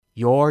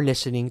You're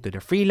listening to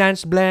the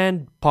Freelance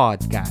Blend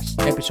Podcast,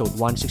 episode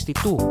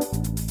 162.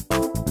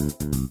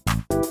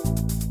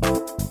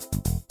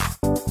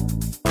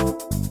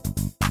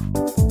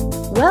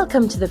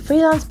 Welcome to the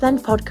Freelance Blend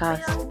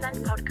Podcast,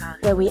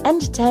 where we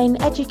entertain,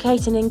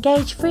 educate and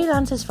engage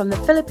freelancers from the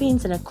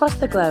Philippines and across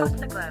the globe.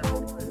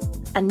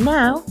 And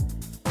now,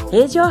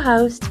 here's your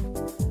host,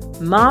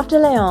 Marv De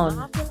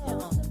Leon.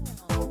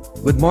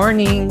 Good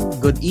morning,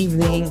 good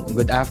evening,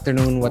 good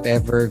afternoon,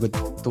 whatever, good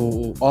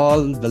to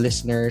all the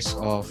listeners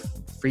of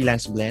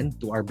Freelance Blend,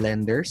 to our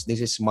blenders.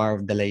 This is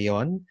Marv De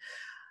Leon.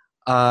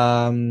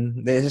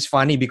 This is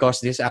funny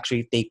because this is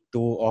actually take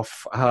 2 of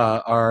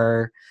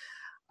our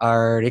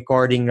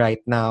recording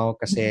right now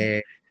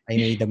kasi I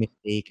made a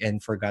mistake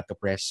and forgot to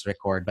press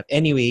record. But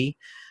anyway,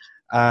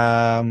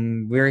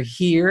 we're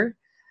here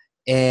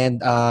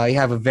and I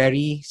have a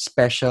very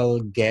special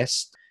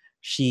guest.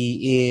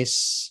 She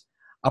is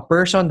a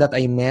person that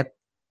I met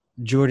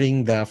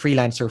during the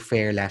Freelancer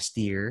Fair last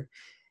year,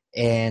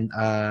 and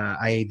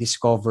I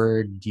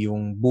discovered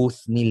yung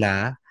booth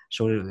nila.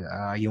 So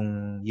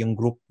yung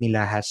group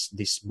nila has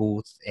this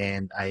booth,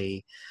 and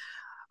I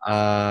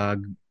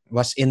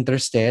was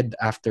interested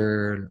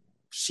after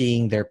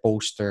seeing their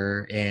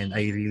poster, and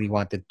I really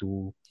wanted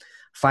to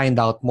find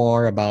out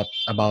more about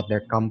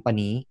their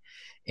company.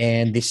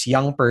 And this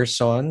young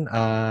person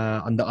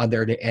on the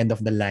other end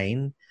of the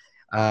line,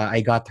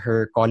 I got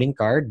her calling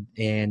card,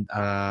 and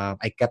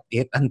I kept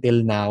it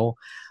until now.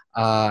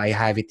 I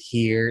have it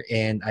here,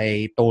 and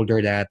I told her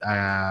that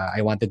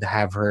I wanted to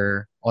have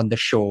her on the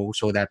show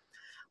so that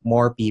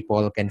more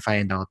people can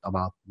find out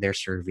about their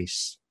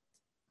service.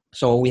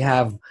 So we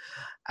have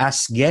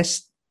as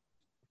guest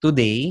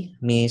today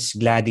Miss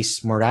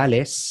Gladys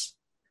Morales.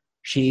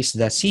 She is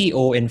the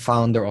CEO and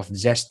founder of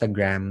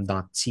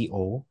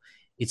Zestagram.co.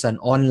 It's an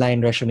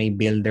online resume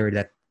builder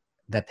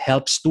that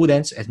helps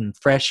students and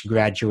fresh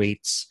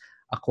graduates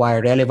acquire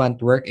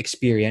relevant work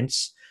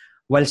experience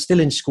while still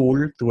in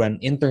school through an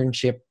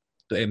internship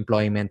to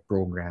employment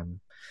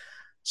program.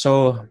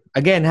 So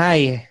again,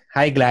 hi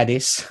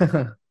Gladys.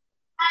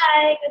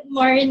 Hi, good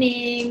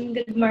morning.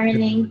 Good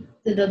morning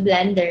to the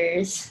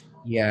blenders.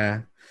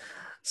 Yeah.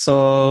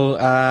 So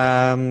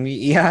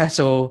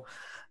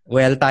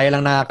well, tayo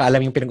lang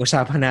nakakaalam yung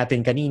pinag-usapan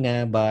natin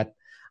kanina, but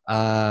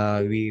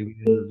I'll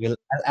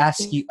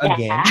ask you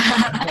again.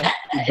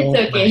 It's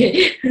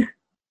okay.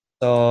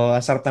 So,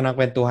 sarap na ng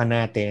kwentuhan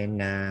natin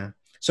na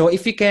so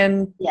if you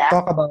can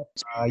talk about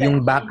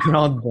yung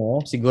background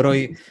mo, siguro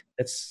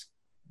let's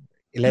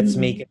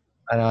make it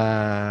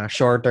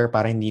shorter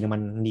para hindi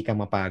ka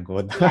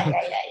mapagod.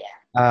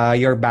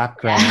 Your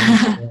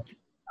background,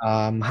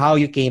 how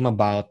you came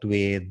about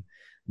with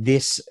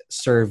this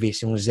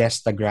service, yung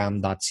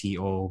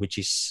Zestagram.co, which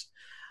is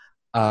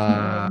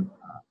a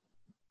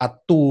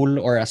tool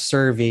or a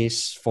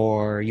service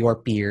for your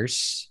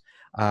peers.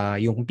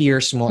 Yung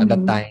peers mo at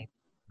that time,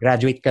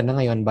 graduate ka na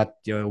ngayon, but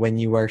when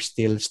you were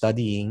still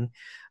studying,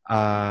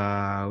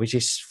 which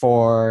is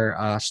for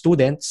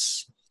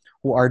students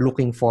who are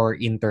looking for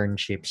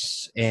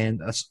internships,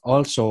 and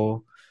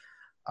also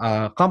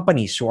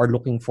companies who are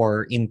looking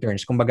for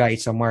interns. Kumbaga,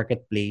 it's a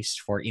marketplace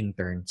for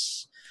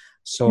interns.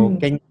 So,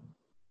 can you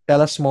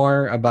tell us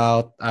more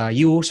about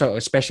you, so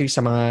especially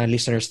sa mga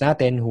listeners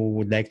natin who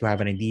would like to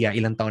have an idea,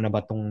 ilang taon na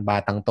ba tong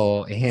batang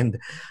to,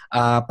 and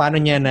paano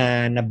niya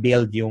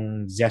na-build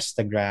yung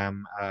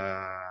Zestagram,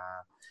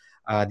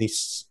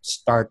 this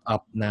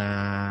startup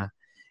na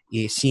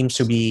it seems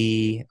to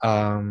be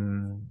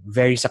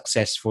very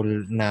successful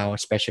now,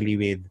 especially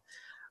with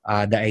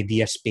the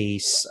Idea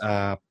Space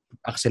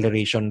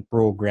acceleration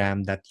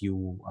program that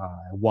you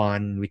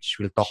won, which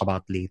we'll talk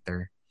about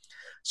later.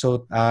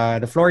 So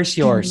the floor is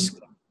yours.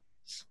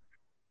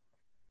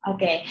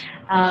 Okay.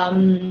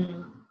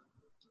 I'm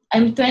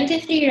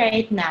 23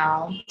 right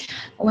now.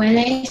 When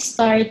I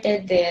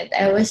started it,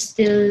 I was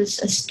still a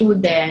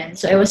student.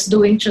 So I was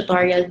doing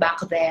tutorial back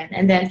then.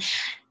 And then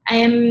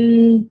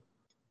I'm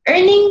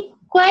earning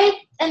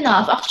quite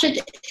enough.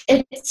 Actually,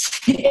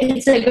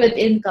 it's a good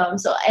income.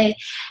 So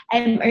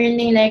I'm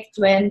earning like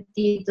 20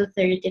 to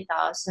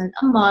 30,000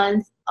 a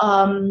month.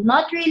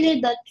 Not really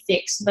that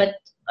fixed, but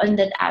on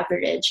that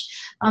average.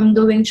 I'm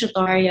doing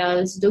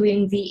tutorials,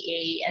 doing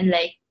VA, and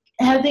like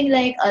having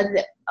like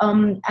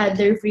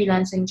other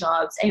freelancing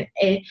jobs.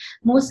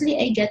 Mostly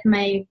I get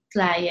my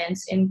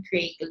clients in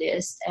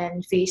Craigslist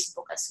and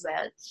Facebook as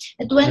well.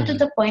 It went to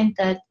the point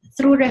that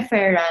through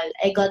referral,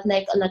 I got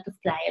like a lot of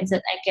clients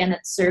that I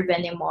cannot serve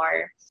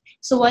anymore.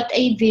 So what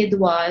I did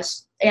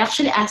was I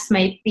actually asked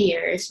my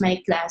peers,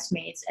 my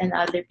classmates, and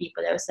other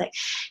people. I was like,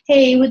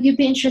 hey, would you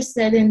be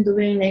interested in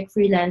doing like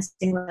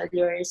freelancing while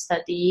you're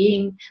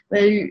studying?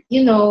 Well,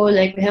 you know,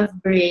 like we have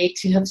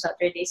breaks, we have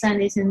Saturdays,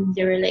 Sundays, and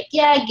they were like,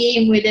 yeah,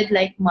 game, we did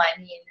like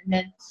money. And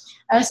then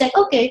I was like,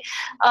 okay,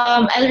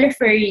 I'll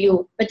refer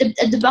you. But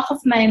at the back of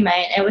my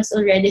mind, I was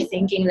already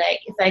thinking like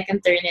if I can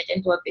turn it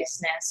into a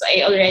business. So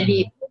I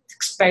already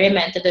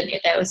experimented on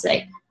it. I was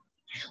like,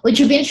 would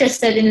you be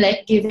interested in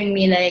like giving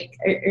me like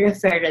a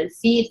referral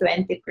fee,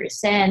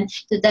 20%?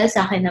 So dahil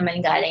sa akin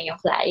naman galing yung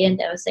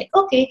client, I was like,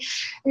 okay.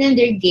 And then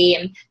their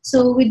game.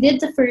 So we did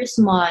the first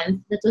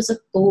month, that was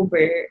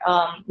October.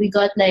 We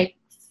got like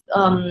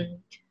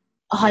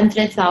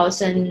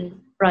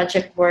 100,000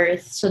 project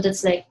worth. So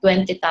that's like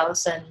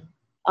 20,000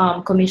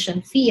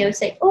 commission fee. I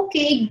was like,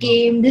 okay,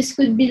 game, this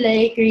could be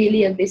like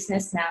really a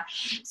business now.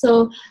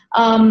 So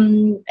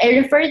I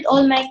referred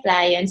all my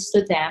clients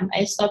to them.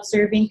 I stopped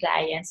serving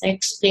clients. I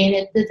explained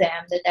it to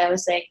them that I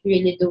was like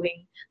really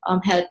doing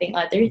helping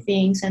other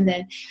things. And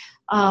then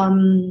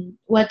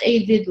what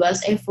I did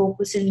was I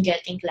focused on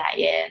getting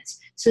clients.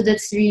 So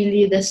that's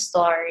really the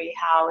story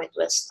how it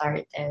was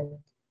started.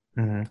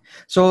 Mhm.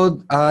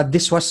 So,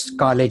 this was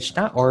college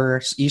na?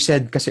 Or you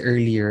said kasi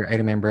earlier, I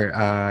remember,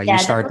 you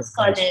Yeah, that started was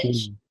high school.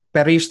 college.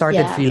 Pero you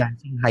started Yeah.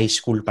 freelancing high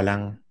school pa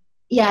lang.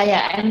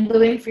 Yeah. I'm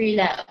doing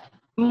freelance,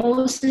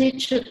 mostly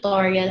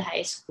tutorial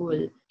high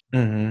school.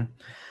 Mhm.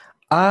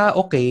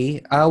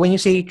 Okay. When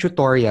you say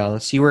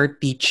tutorials, you were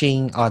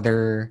teaching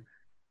other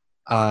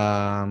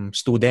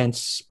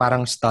students,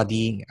 parang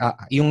studying,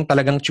 yung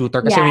talagang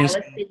tutor. Kasi Yeah, when I you, was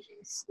teaching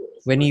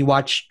when school. you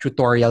watch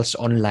tutorials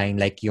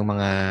online, like yung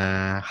mga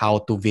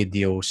how-to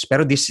videos,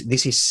 pero this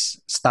is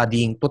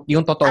studying,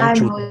 yung totoong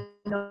tutor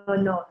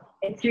No.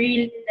 It's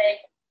really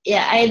like,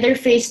 yeah, either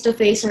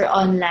face-to-face or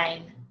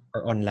online.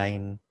 or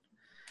online.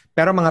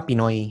 Pero mga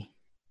Pinoy.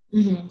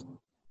 Mm-hmm.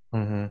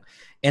 Mhm.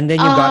 And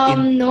then you got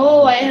in.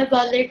 No, I have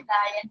other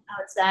clients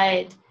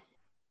outside.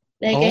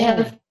 Like I Oh,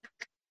 have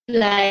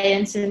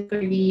clients in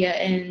Korea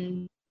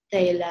and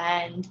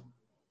Thailand.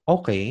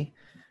 okay.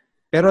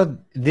 Pero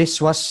this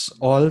was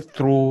all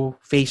through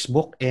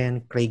Facebook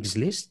and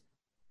Craigslist?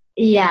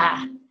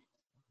 Yeah.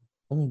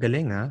 Ang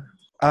galing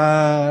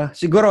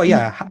siguro,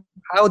 yeah.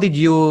 How did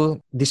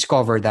you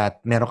discover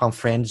that? Meron kang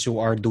friends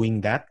who are doing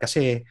that?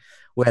 Kasi,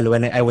 well,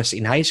 when I was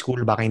in high school,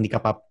 baka hindi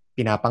ka pa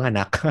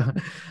pinapanganak.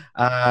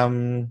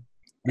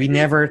 We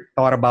never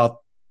thought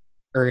about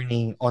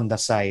earning on the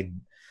side.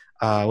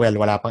 Well,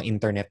 wala pang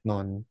internet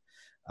noon.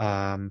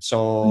 So,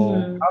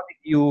 how did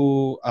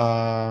you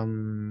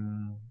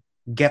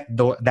get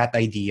that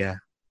idea?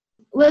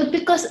 Well,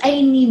 because I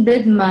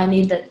needed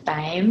money that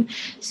time.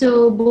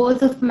 So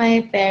both of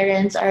my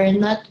parents are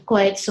not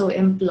quite so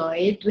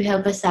employed. We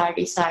have a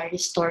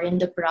sari-sari store in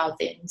the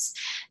province,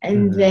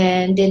 and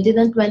then they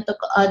didn't go to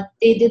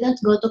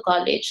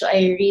college. So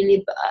I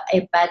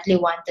badly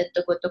wanted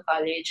to go to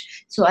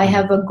college. So I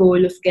have a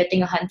goal of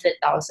getting 100,000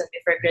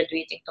 before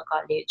graduating to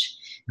college.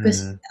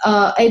 Because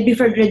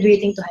before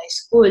graduating to high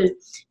school.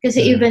 Because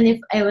even if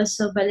I was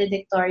so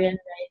valedictorian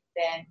right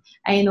then,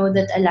 I know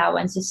that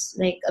allowance is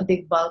like a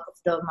big bulk of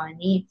the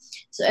money.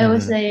 So I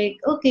was like,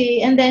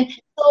 okay. And then,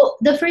 so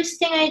the first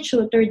thing I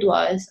tutored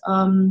was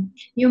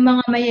yung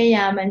mga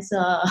mayayaman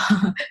sa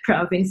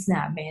province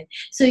namin.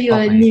 So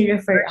yun,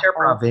 ni-refer Where's your ako.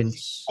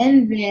 province?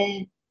 And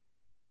then,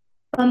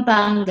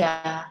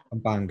 Pampanga.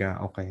 Pampanga,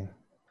 okay.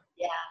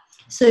 Yeah.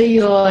 So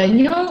yun,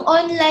 yung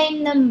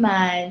online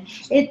naman,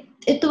 it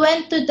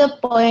went to the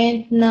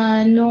point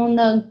na nung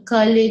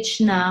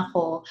nag-college na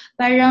ako,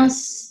 parang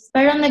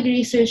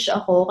nag-research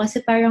ako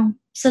kasi parang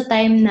sa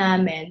time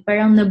namin,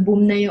 parang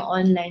na-boom na yung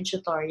online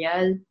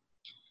tutorial.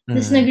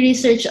 Tapos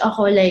nag-research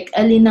ako like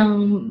alin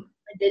ang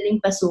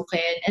madaling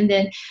pasukin. And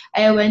then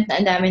I went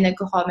na ang dami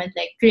nagko-comment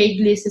like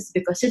Craigslist is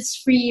because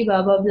it's free,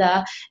 blah, blah,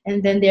 blah.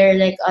 And then there are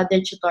like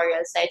other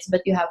tutorial sites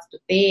but you have to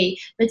pay.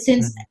 But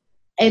since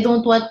I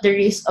don't want the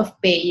risk of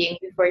paying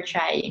before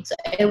trying. So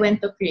I went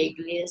to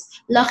Craigslist.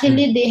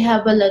 Luckily, they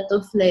have a lot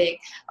of like,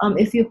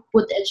 if you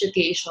put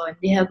education,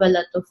 they have a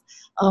lot of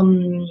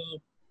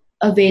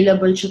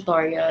available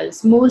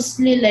tutorials.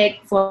 Mostly like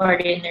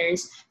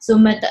foreigners. So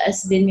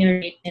mataas din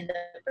yung rate nila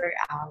per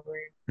hour.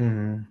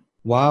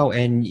 Wow,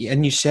 and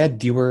you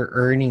said you were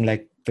earning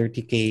like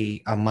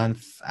 30K a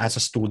month as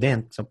a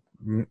student. So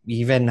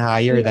even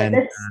higher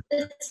than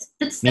that's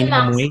the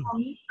minimum wage.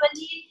 maximum.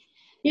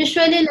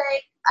 Usually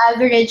like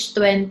average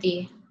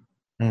 20.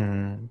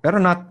 Pero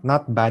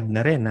not bad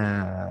na rin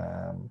na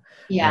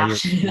Yeah, you're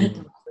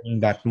earning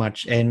that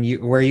much. And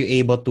were you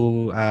able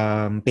to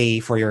pay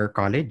for your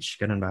college?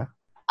 Ganun ba?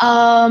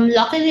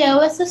 Luckily I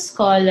was a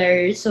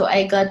scholar, so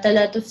I got a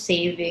lot of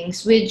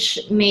savings, which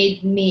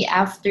made me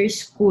after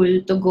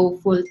school to go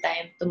full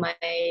time to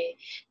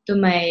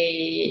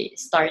my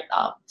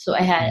startup. So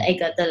I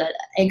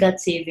got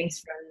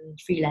savings from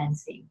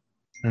freelancing.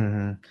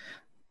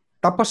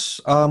 Tapos,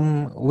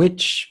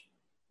 which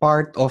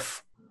part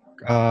of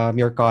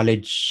your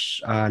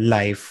college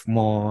life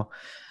mo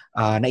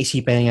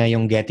naisipan nga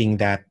yung getting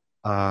that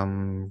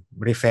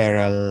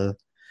referral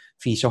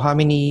fee? So how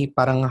many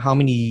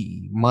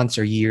months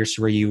or years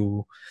were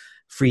you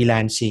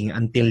freelancing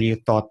until you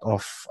thought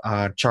of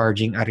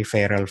charging a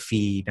referral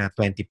fee na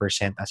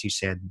 20% as you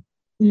said?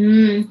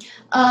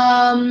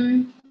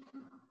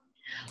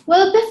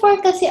 Well,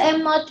 before kasi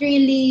I'm not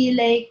really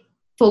like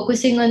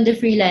focusing on the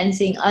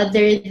freelancing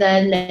other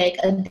than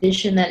like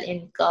additional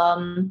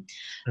income.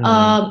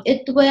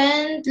 It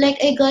went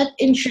like I got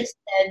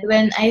interested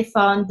when I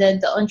founded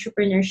the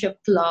entrepreneurship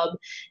club,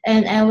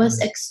 and I was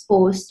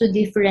exposed to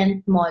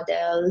different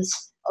models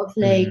of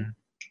like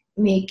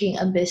Mm-hmm. making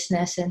a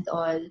business and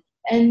all.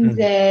 And Mm-hmm.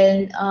 then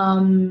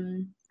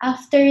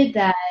after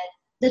that,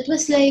 that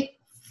was like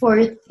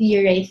fourth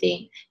year, I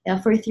think.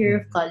 Yeah, fourth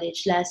year of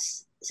college,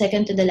 last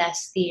second to the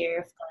last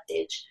year of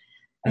college.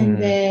 And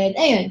Mm-hmm. then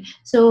ayun.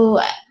 So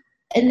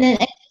and then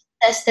I just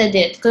tested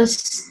it because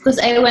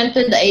I went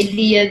to the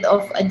idea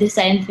of a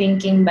design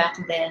thinking back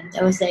then.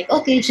 I was like,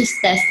 okay, just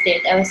test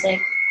it. I was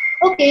like,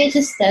 okay,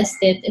 just test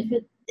it.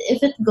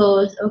 If it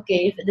goes,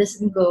 okay. If it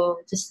doesn't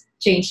go, just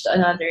change to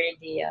another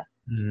idea.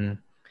 Mm-hmm.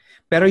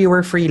 Pero you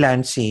were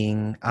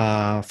freelancing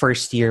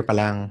first year pa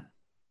lang.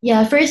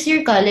 Yeah, first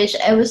year college,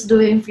 I was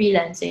doing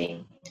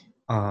freelancing.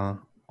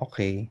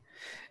 Okay.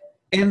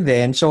 And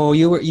then so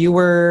you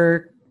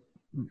were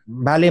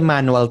bale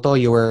manual to,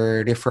 you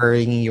were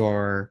referring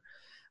your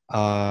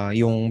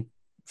yung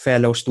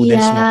fellow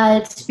students mo, Yeah,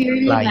 it's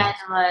purely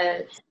clients.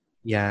 manual.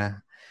 Yeah.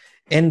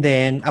 And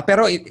then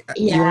pero yung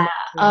Yeah.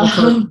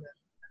 refer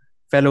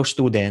fellow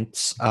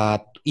students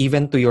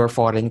even to your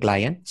foreign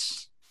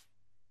clients?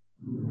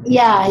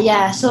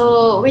 Yeah.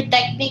 So we're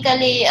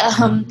technically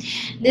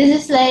this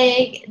is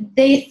like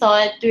they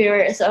thought we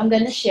were, so I'm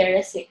gonna share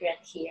a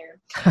secret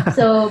here.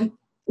 So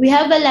we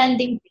have a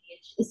landing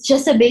page. It's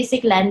just a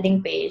basic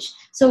landing page.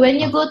 So when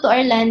you go to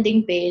our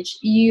landing page,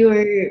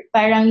 you're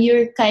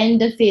kind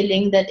of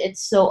feeling that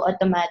it's so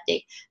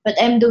automatic. But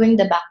I'm doing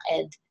the back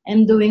end.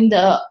 I'm doing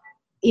the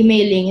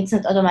emailing. It's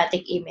not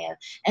automatic email.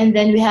 And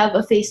then we have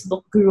a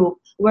Facebook group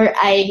where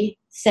I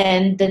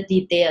send the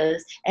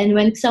details. And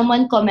when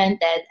someone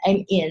commented,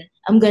 I'm in,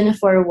 I'm gonna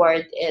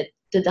forward it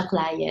to the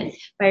client.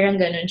 Parang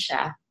ganun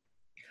siya.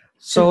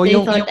 So So they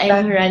yung thought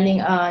I'm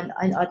running on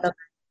an auto.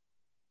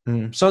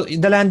 so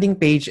the landing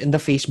page in the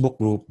Facebook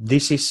group,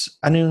 this is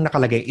ano yung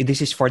nakalagay?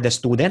 This is for the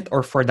student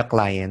or for the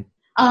client?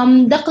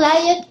 The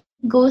client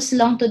goes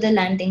long to the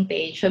landing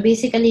page. So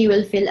basically, you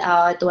will fill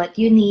out what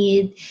you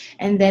need,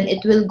 and then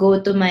it will go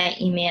to my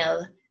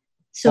email.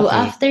 So Okay.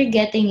 after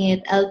getting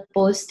it, I'll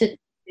post it to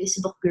the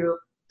Facebook group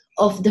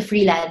of the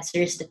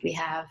freelancers that we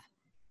have.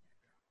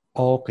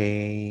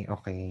 Okay.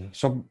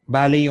 So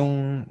bale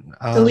yung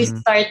So we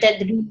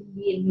started really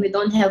lean. We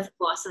don't have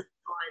cost at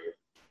all.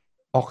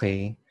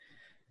 okay.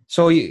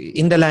 So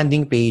in the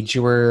landing page,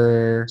 you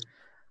were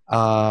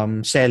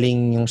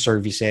selling yung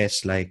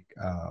services like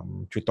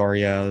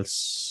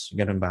tutorials,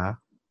 ganun ba?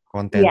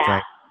 Content Yeah.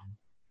 writing.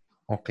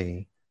 Okay.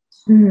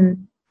 Mm-hmm.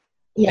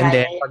 Yeah. And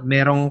then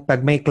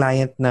pag may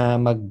client na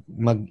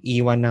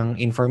mag-iwan ng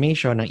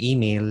information, ng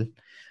email,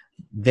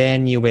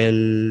 then you will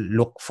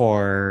look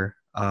for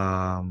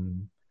I'll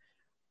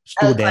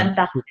student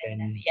contact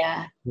them.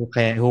 Yeah.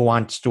 who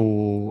wants to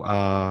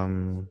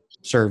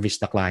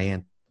service the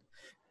client.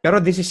 Pero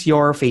this is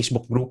your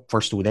Facebook group for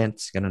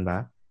students, ganun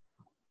ba?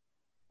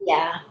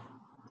 Yeah.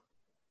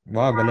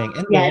 Wow, galing.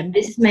 And Yeah, then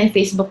this is my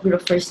Facebook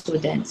group for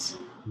students.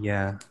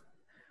 yeah.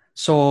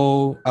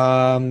 So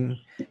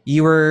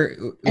you were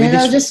And with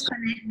then I'll this. just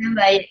connect them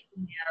via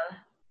email.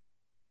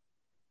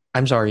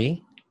 I'm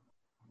sorry.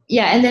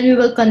 Yeah, and then we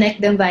will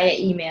connect them via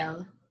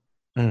email.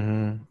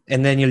 Mm-hmm.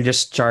 And then you'll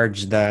just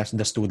charge the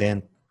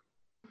student.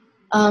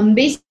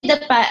 Basically, the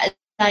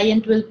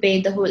client will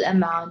pay the whole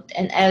amount,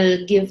 and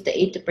I'll give the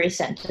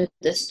 80% to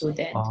the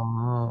student.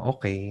 Oh,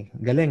 okay.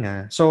 Galing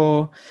ah.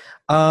 So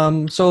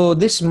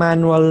this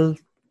manual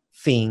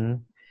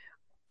thing,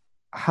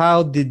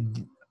 how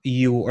did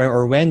you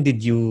or when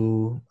did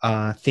you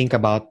think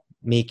about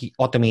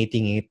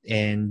automating it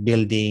and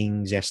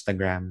building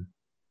Zestagram?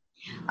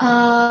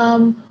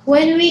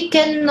 When we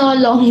can no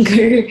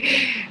longer,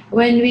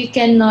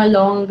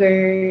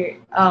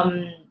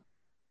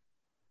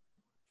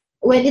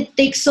 when it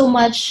takes so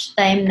much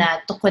time na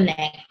to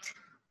connect.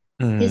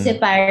 Kasi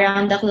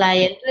parang the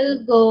client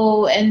will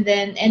go and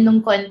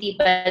nung konti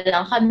pa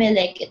lang kami,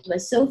 like it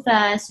was so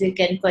fast, we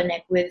can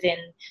connect within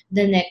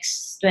the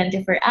next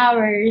 24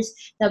 hours.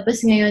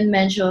 Tapos ngayon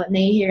medyo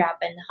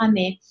nahihirapan na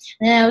kami.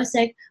 And I was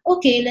like,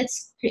 okay,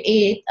 let's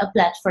create a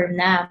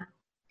platform na.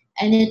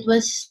 And it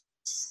was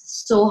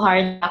so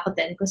hard back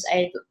then because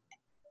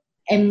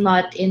I'm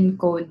not in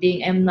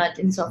coding, I'm not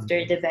in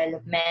software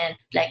development.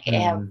 Like I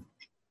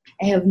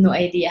have no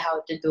idea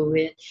how to do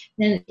it.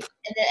 And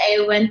then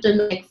I went to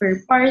look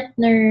for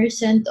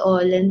partners and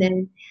all, and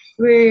then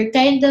we're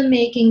kind of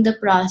making the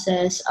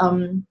process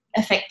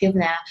effective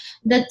na.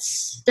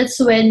 That's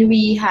when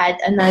we had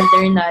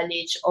another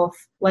knowledge of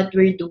what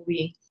we're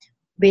doing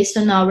based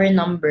on our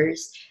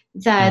numbers,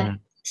 that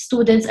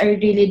students are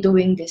really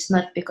doing this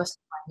not because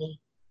of money.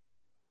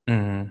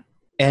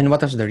 And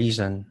what was the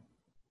reason?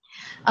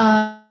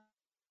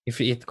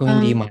 Kung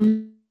hindi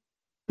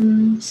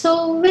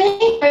So when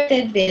I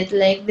started it,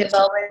 like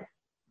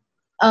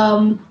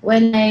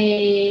when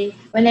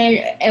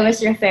I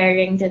was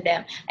referring to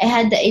them, I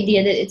had the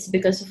idea that it's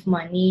because of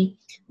money.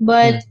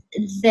 But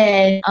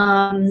then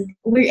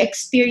we're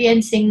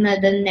experiencing na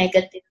the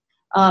negative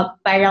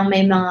parang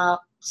may mga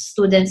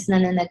students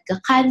na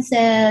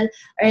nagka-cancel,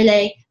 or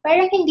like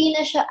parang hindi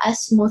na siya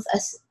as smooth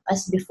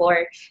as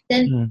before.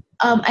 Then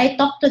I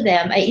talked to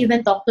them. I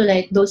even talked to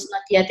like those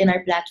not yet in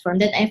our platform.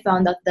 Then I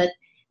found out that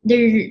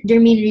their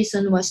main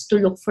reason was to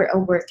look for a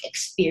work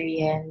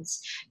experience,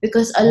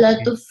 because a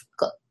lot of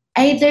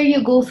either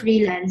you go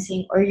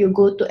freelancing or you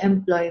go to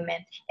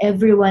employment,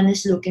 everyone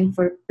is looking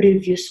for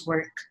previous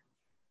work.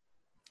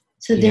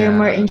 So they're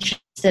more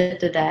interested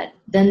to that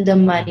than the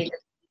money that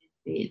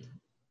they paid.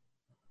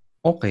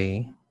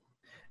 Okay.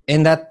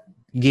 And that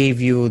gave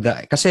you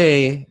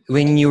kasi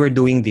when you were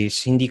doing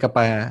this, hindi ka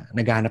pa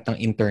naghahanap ng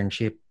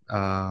internship.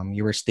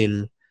 You were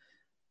still,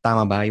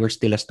 tama ba? You were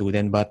still a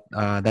student, but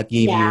that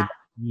gave you the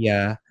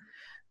idea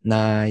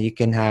na you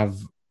can have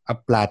a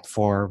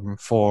platform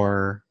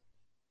for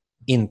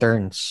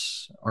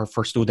interns or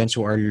for students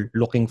who are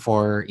looking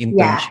for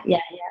internship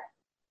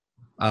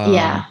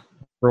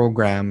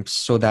programs,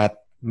 so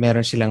that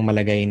meron silang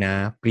malagay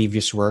na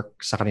previous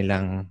work sa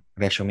kanilang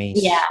resumes.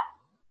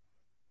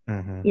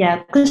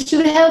 Yeah, because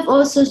we have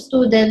also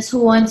students who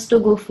wants to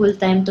go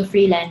full-time to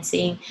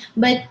freelancing,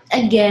 but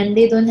again,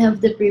 they don't have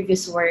the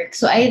previous work.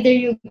 So either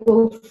you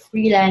go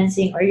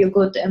freelancing or you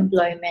go to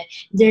employment,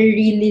 they're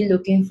really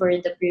looking for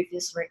the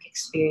previous work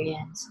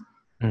experience.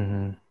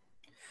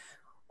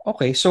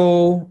 Okay,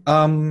 so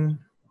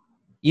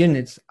yun,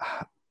 it's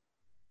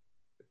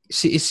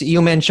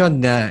you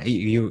mentioned that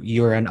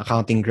you're an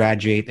accounting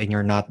graduate and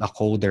you're not a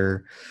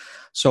coder.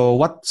 So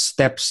what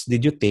steps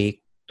did you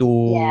take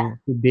to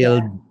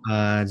build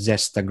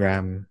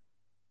Zestagram,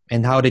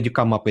 and how did you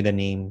come up with a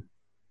name?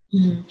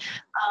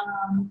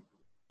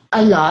 A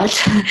lot.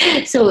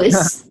 So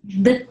it's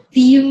the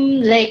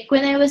theme, like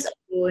when I was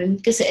alone,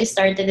 because I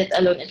started it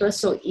alone, it was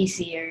so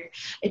easier.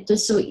 It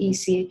was so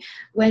easy.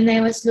 When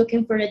I was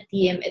looking for a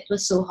theme, it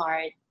was so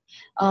hard.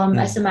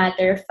 As a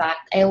matter of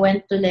fact, I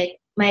went to like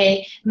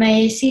my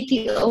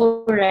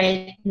CTO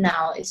right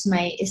now is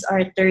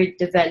our third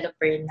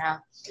developer now,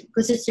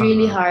 because it's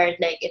really hard.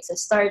 Like it's a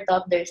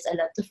startup, there's a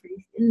lot of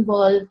risk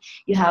involved.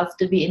 You have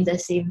to be in the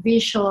same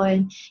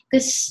vision,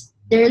 because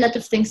there are a lot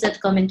of things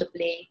that come into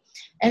play.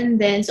 And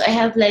then so I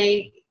have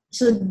like,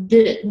 so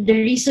the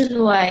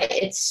reason why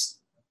it's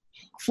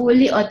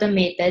fully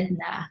automated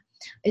na,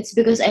 it's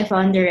because I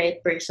found the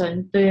right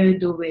person to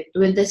do it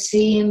with the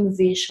same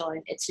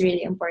vision. It's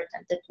really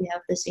important that we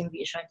have the same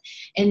vision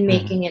and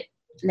making it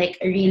like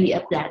really a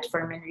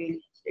platform and really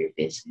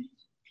a service.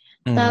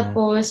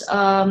 Tapos,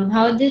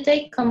 how did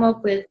I come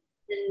up with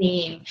the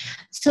name?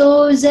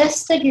 So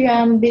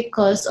Zestagram,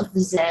 because of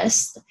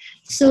Zest.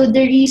 So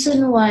the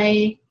reason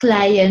why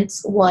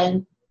clients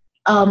once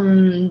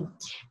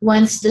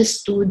the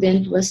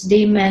student was,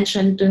 they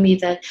mentioned to me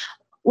that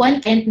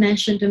one client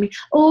mentioned to me,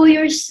 oh,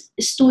 you're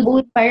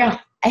student, parang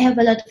I have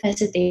a lot of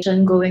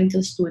hesitation going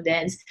to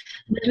students.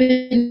 But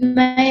with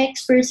my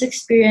first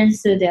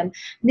experience to them,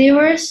 they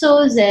were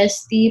so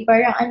zesty.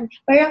 Parang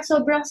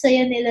sobrang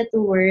saya nila to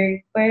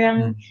work.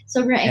 Parang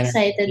sobrang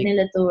excited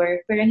nila to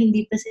work. Parang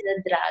hindi pa sila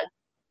drag.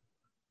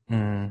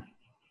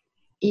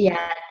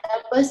 Yeah.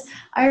 Tapos,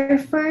 our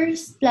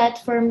first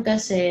platform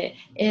kasi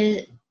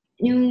is,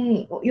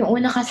 yung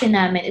una kasi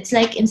namin, it's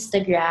like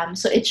Instagram.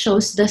 So it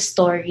shows the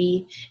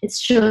story. It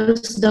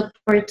shows the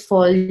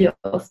portfolio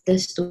of the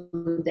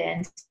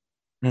students.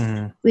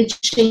 We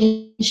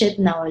change it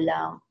now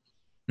lang.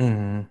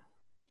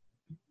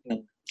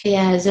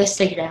 Kaya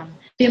Zestagram.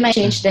 We might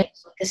change that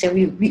kasi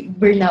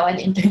we're now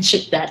an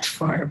internship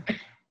platform.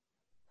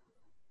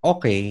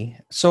 Okay.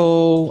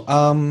 So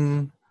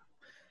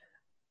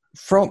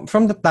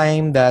from the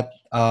time that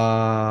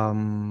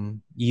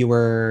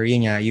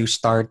you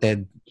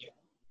started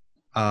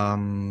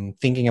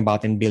thinking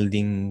about and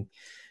building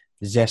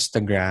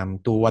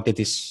Zestagram to what it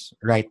is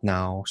right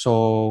now.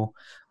 So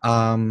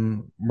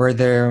were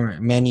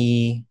there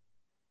many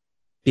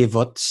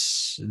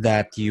pivots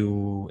that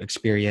you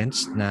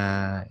experienced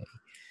na,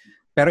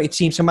 pero it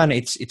seems naman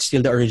it's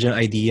still the original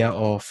idea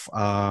of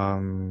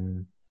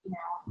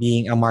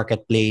being a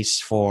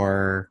marketplace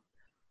for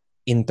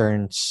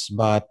interns,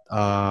 but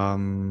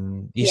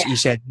you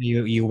said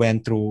you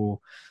went through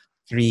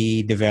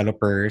 3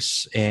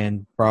 developers,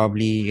 and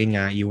probably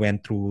you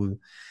went through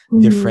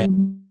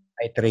different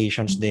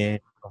iterations then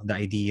of the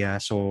idea.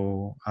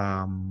 So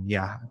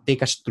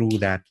take us through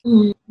that.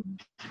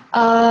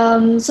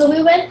 So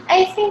we went,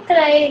 I think,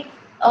 like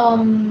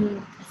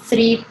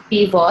 3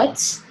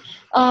 pivots.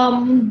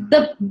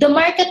 The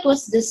market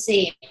was the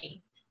same.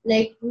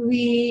 Like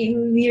we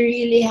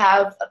really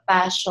have a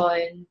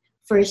passion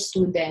for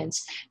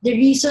students. The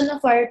reason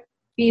of our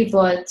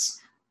pivots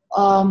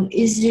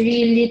is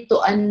really to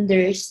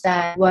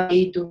understand why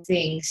they do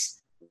things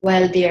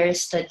while they are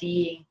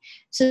studying.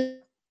 So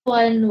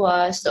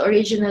the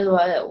original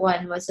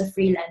one was a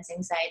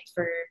freelancing site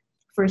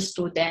for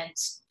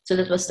students. So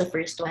that was the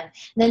first one.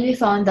 Then we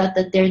found out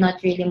that they're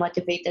not really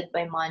motivated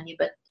by money,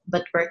 but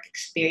work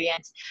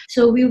experience.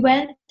 So we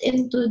went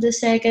into the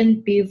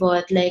second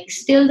pivot, like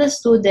still the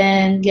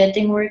student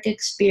getting work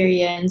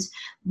experience,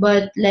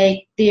 but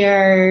like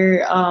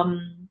they're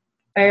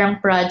parang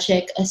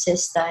project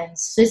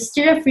assistance. So it's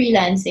still a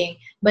freelancing,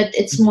 but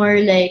it's more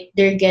like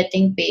they're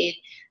getting paid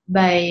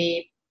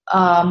by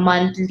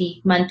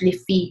monthly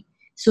fee.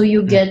 So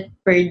you get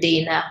per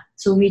day na.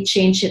 So we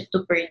change it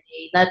to per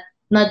day.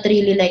 Not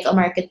really like a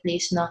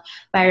marketplace na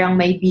parang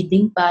may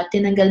bidding pa.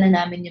 Tinanggal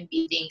na namin yung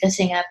bidding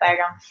kasi nga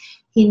parang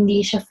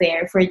hindi siya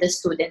fair for the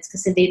students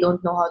kasi they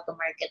don't know how to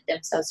market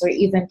themselves or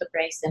even to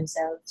price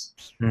themselves.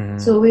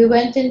 So we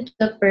went into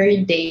the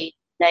per day,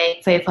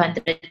 like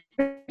 500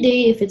 per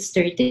day if it's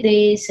 30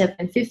 days,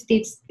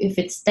 750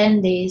 if it's 10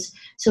 days.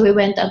 So we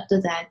went up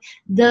to that.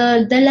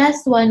 The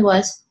last one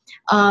was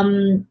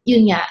yun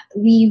nga,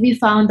 we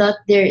found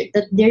out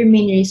that their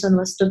main reason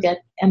was to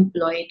get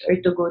employed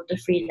or to go to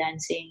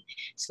freelancing.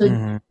 So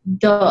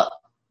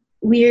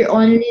we're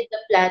only the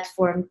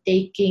platform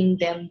taking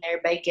them there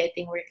by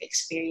getting work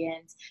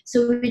experience.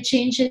 So we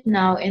change it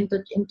now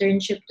into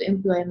internship to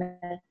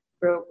employment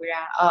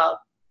program.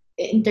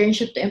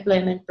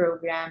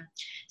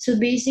 So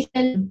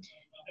basically,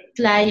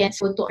 clients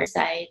go to our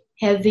site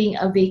having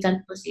a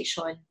vacant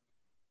position.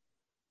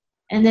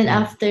 And then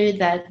after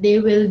that, they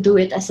will do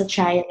it as a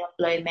trial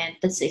employment.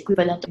 That's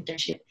equivalent to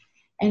internship.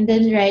 And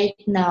then right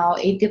now,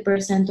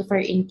 80% of our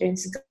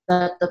interns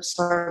got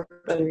absorbed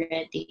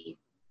already.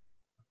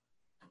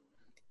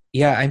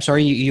 Yeah, I'm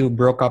sorry you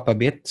broke up a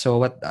bit.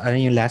 So ano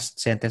yung last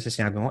sentence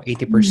sinabi mo?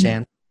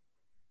 80%?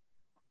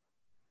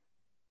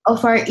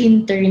 Of our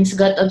interns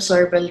got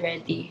absorbed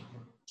already.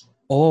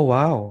 Oh,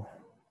 wow.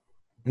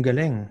 Ang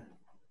galing.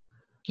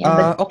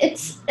 Yeah, but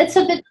it's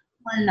a bit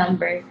small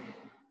number.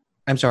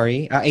 I'm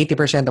sorry.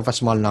 80% of a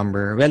small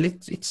number. Well,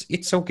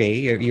 it's okay.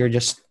 You're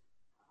just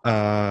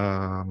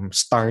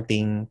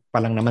starting pa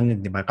lang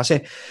naman, di ba?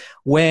 Kasi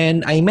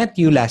when I met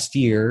you last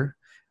year,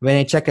 when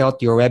I check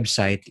out your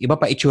website, iba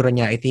pa itsura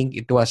niya. I think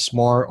it was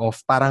more of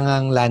parang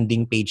ang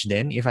landing page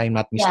then, if I'm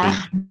not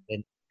mistaken.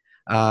 Yeah.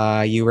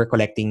 You were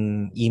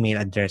collecting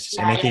email addresses.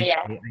 And I think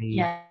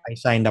I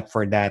signed up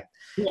for that.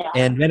 Yeah.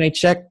 And when I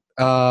checked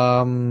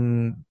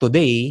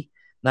today,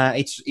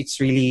 it's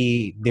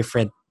really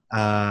different.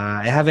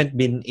 I haven't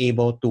been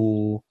able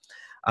to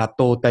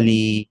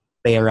totally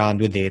play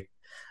around with it.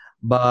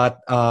 But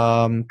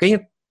can you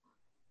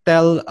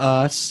tell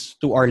us,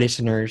 to our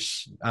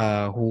listeners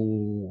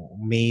who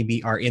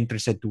maybe are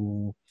interested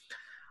to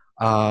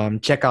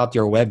check out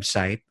your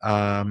website,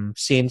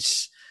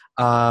 since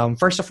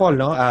first of all,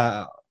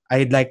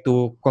 I'd like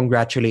to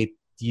congratulate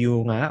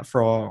you nga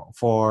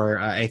for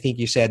I think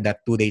you said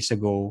that 2 days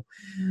ago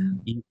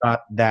you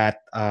got that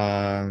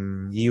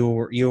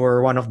you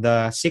were one of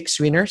the 6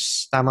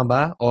 winners, tama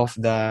ba, of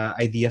the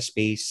Idea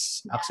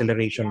Space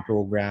Acceleration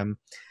Program,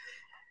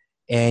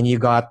 and you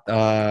got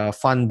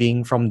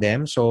funding from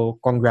them. So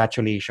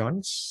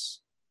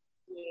congratulations.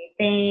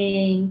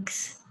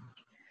 Thanks.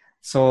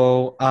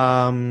 So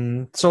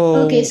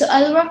okay, so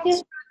I'll walk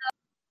you.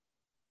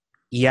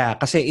 Yeah,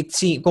 kasi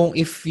kung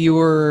if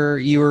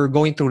you're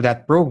going through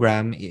that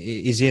program,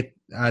 is it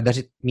does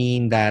it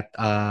mean that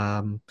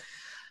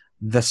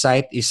the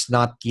site is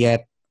not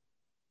yet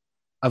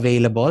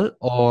available,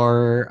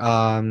 or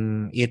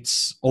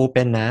it's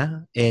open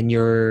na and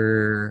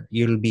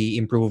you'll be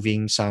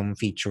improving some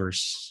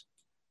features?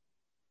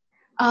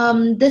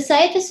 The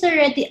site is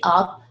already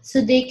up,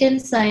 so they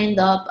can sign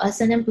up as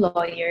an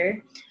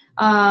employer.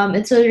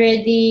 That's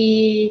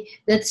already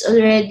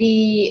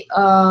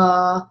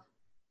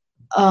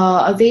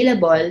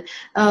available.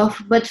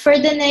 But for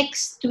the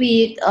next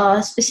week,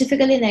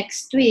 specifically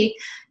next week,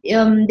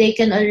 they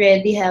can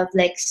already have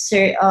like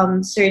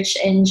search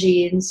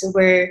engines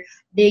where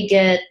they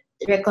get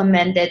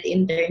recommended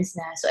interns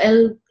na.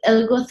 So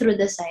I'll go through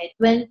the site.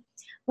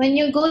 When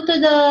you go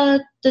to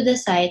the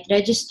site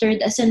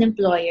registered as an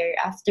employer,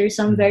 after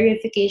some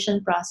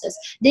verification process,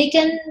 they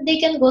can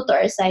go to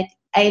our site,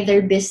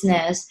 either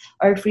business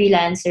or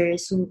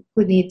freelancers who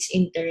needs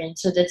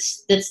interns. So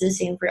that's the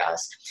same for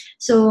us.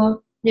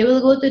 So they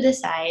will go to the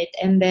site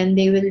and then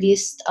they will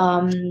list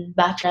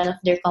background of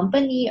their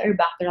company or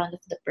background of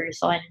the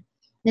person.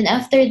 Then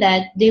after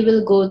that, they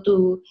will go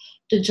to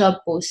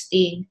job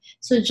posting.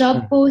 So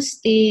job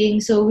posting,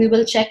 so we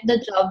will check the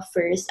job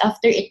first.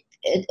 After it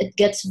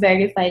gets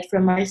verified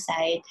from our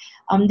side,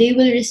 they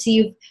will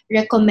receive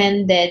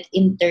recommended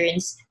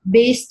interns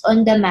based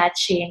on the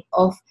matching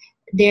of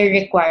their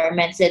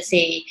requirements. Let's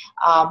say,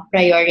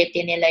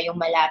 priority nila yung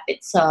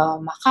malapit sa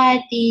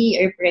Makati,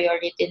 or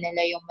priority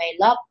nila yung may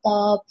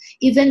laptop,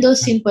 even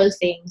those simple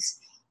things.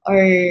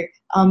 Or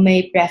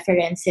may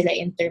preference sila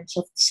in terms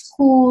of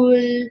school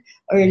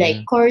or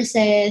like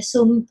courses.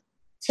 So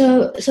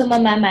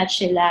mamamatch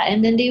sila,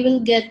 and then they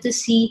will get to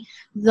see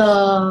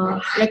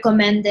the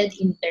recommended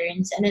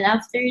interns, and then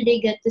after they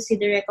get to see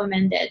the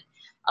recommended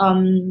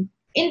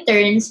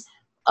interns,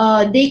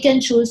 they can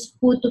choose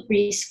who to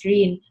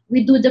pre-screen.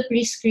 We do the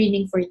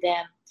pre-screening for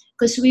them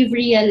because we've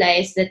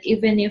realized that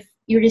even if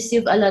you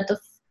receive a lot of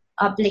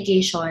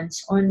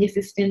applications, only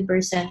 15%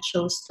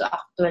 chose to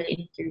actual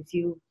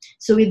interview.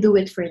 So we do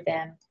it for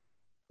them.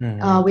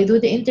 Mm-hmm. We do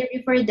the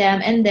interview for them,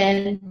 and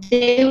then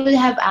they will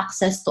have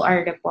access to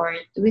our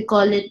report. We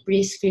call it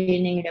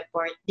pre-screening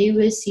report. They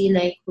will see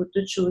like who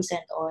to choose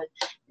and all.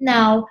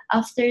 Now,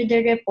 after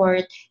the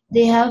report,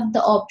 they have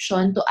the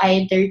option to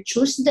either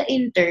choose the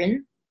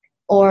intern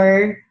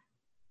or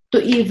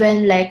to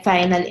even like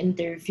final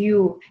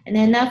interview. And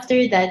then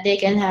after that, they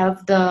can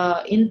have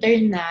the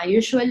intern na.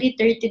 Usually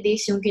 30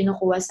 days yung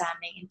kinukuha sa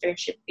aming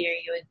internship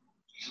period.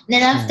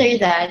 Then Mm-hmm. after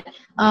that,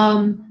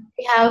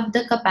 we have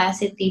the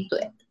capacity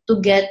to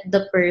get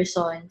the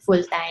person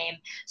full time.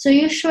 So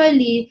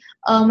usually,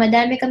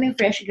 madami kaming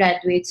fresh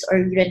graduates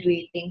or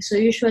graduating. So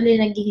usually,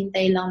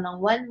 naghihintay lang ng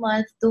 1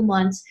 month, 2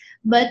 months.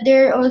 But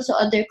there are also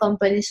other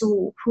companies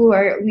who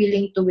are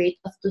willing to wait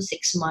up to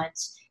 6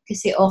 months.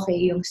 Kasi okay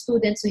yung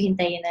students, so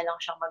hintayin na lang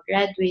siyang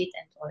mag-graduate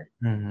and all.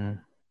 Mm-hmm.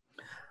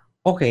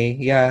 Okay,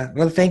 yeah.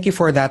 Well, thank you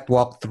for that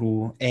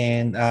walkthrough.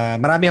 And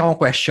marami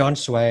akong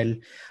questions while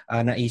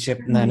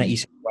naisip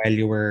while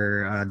you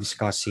were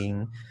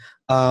discussing.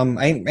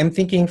 I'm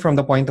thinking from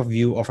the point of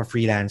view of a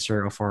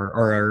freelancer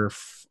or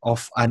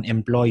of an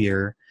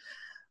employer.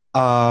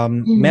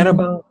 Meron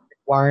bang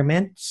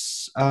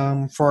requirements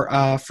for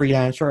a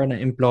freelancer and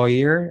an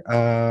employer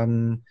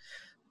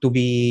to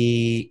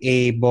be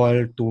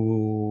able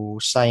to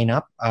sign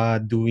up?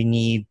 Do we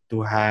need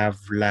to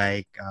have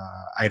like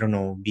I don't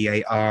know,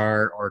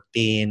 BIR or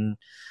TIN,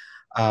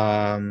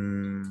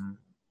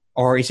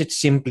 or is it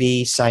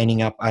simply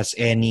signing up as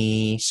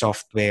any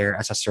software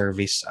as a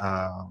service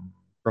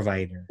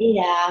provider?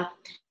 Yeah.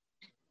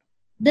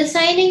 The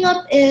signing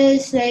up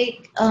is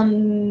like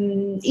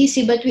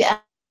easy, but we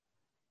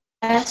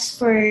ask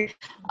for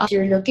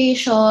your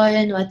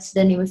location, what's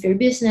the name of your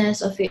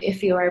business,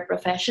 if you are a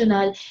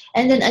professional,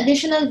 and then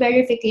additional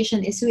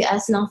verification is we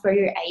ask lang for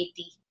your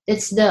ID.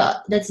 That's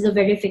the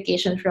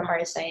verification from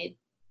our side.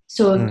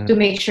 So to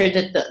make sure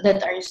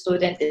that our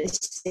student is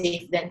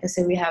safe, then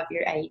kasi we have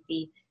your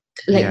ID,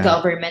 like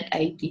government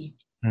ID.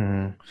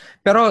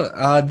 Pero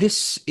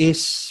this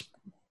is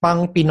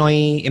pang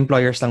Pinoy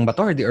employers lang ba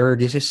to, or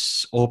this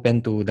is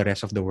open to the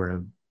rest of the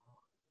world?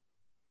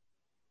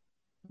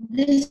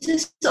 This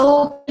is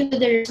open to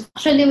the rest.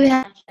 Actually, we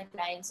have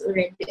clients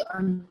already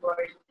on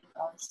board with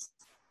us.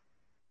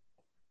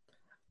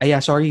 Yeah,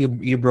 sorry,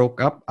 you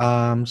broke up.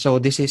 So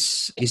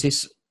is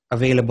this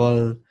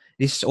available?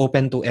 This is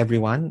open to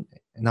everyone,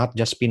 not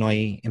just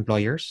Pinoy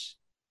employers?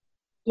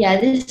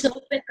 Yeah, this is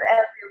open to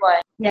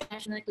everyone. Yeah,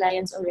 national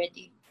clients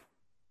already.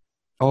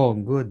 Oh,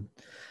 good.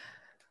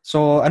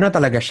 So ano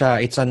talaga siya?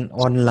 It's an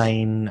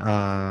online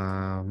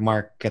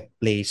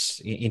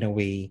marketplace in a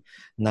way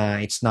na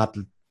it's not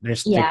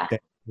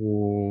restricted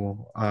to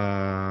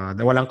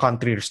walang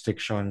country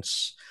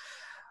restrictions.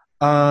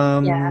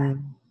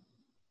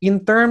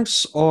 In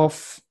terms of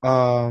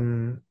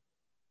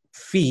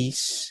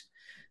fees,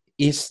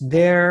 is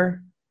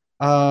there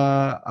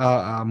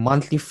a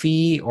monthly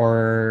fee,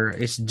 or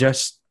is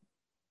just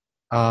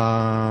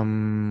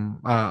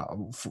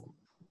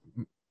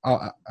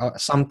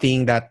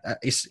something that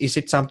is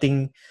it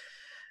something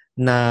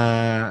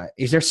na,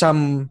 is there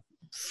some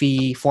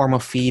form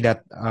of fee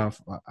that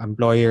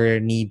employer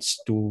needs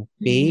to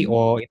pay,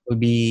 or it will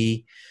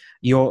be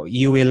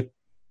you will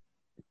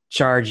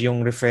charge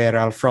yung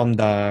referral from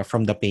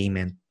the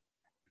payment?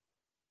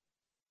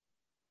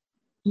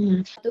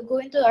 To go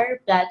into our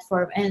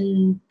platform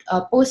and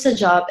post a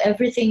job,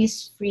 everything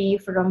is free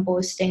from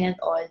posting and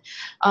all.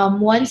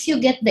 Once you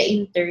get the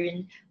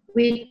intern,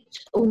 we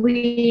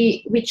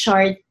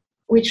charge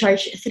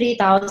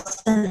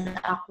 3,000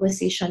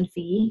 acquisition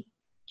fee,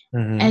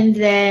 and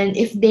then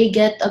if they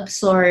get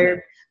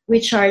absorbed,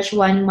 we charge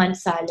 1 month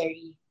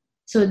salary.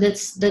 So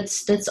that's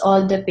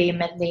all the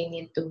payment they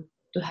need to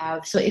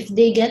have. So if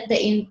they get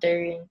the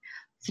intern,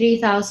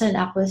 3,000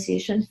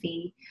 acquisition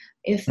fee.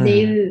 If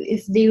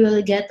they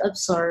will get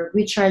absorbed,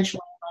 we charge 1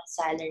 month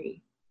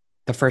salary.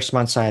 The first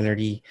month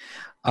salary,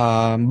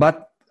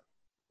 but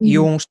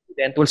yung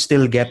student will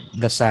still get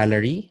the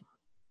salary.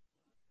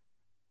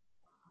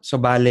 So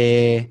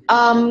bale.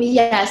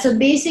 Yeah. So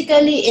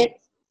basically,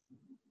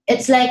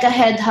 it's like a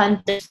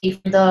headhunter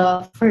fee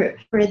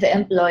for the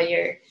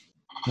employer.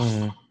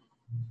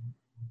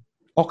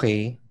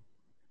 Okay.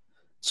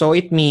 So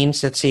it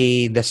means, let's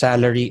say, the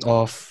salary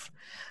of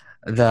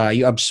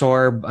you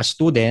absorb a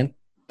student,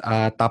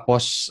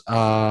 tapos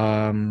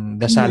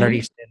the salary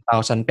is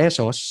 10,000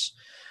 pesos.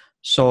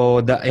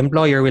 So the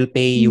employer will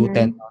pay you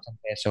 10,000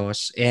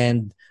 pesos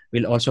and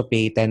will also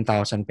pay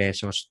 10,000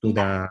 pesos to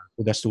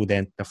the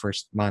student the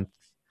first month.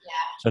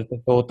 So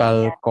the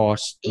total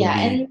cost will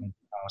be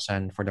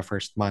 10,000 for the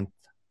first month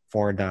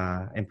for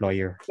the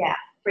employer. Yeah,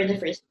 for the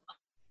first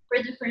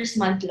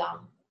month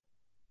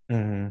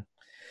lang.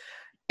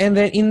 And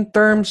then in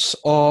terms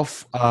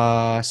of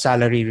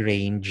salary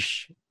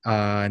range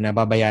na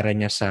babayaran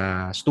niya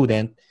sa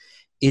student,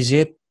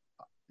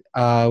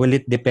 will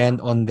it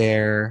depend on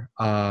their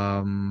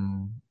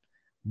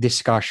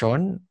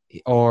discussion,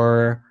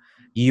 or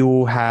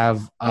you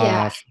have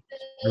a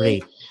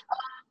rate?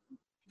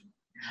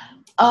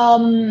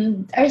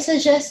 Our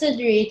suggested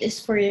rate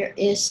is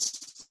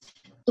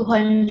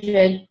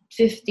 250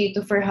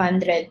 to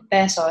 400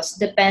 pesos,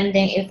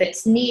 depending if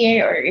it's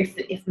near or if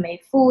may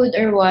food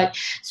or what.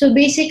 So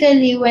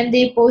basically, when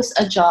they post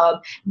a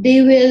job,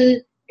 they will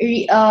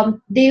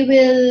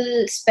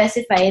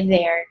specify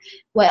there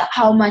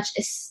how much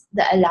is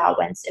the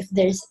allowance if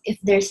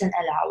there's an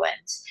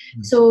allowance.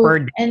 Per So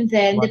day, and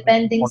then 200 to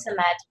depending 400 sa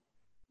match.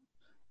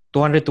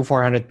 200 to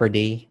 400 per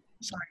day.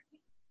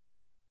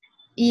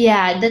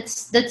 Yeah,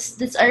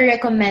 that's our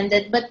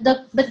recommended, but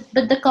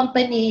the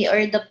company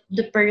or the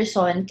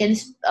person can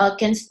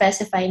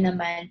specify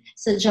naman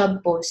sa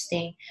job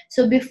posting.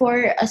 So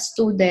before a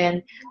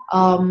student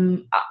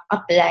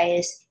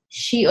applies,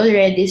 she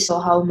already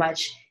saw how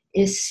much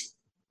is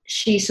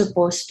she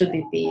supposed to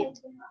be paid.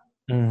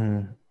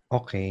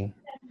 Okay.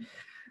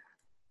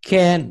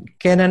 Can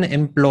an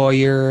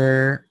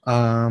employer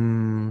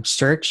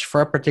search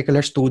for a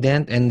particular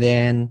student and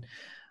then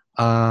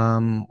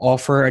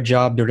offer a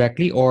job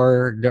directly,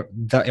 or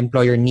the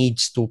employer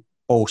needs to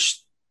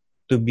post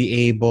to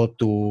be able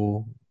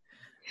to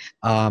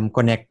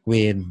connect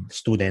with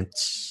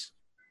students?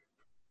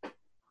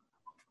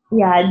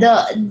 Yeah,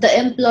 the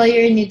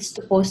employer needs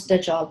to post the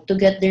job to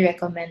get the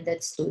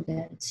recommended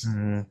students.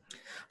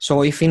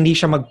 So if hindi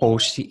siya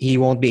mag-post, he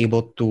won't be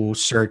able to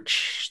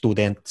search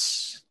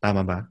students.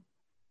 Tama ba?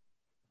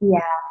 Yeah,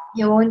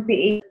 you won't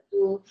be able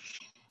to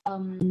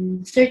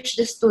search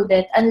the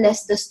student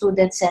unless the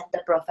student sent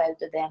the profile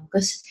to them,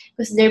 because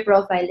their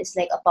profile is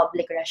like a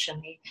public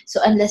resume.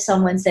 So unless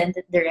someone sent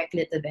it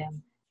directly to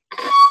them.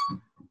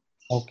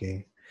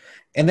 Okay.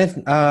 And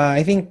then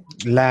I think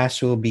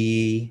last will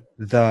be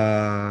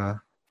the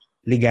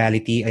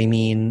legality. I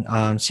mean,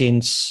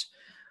 since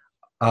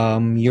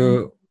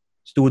your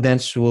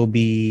students will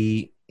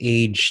be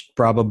aged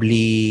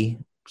probably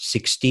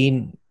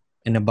 16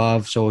 and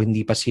above, so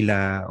hindi pa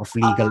sila of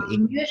legal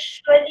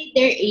age.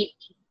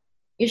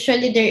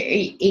 Usually they're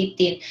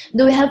 18.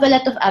 Do we have a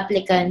lot of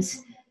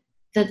applicants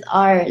that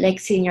are like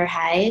senior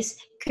highs?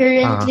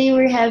 Currently,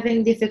 we're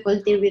having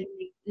difficulty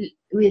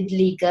with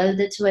legal.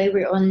 That's why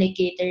we're only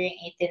catering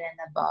 18 and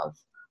above.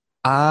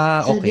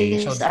 So Okay.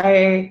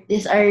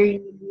 these are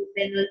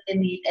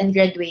penultimate and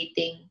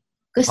graduating.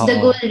 Because the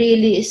goal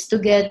really is to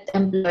get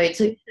employed.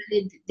 So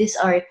usually these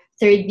are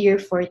third year,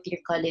 fourth year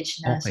college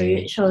na.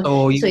 Okay.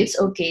 So it's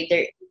okay.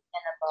 They're 18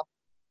 and above.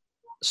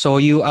 So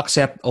you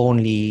accept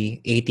only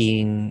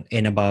 18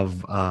 and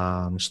above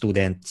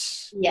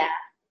students? Yeah.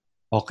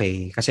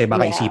 Okay. Kasi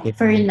baka isipin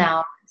for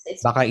now.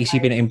 Baka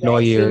isipin ng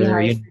employer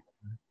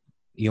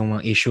yung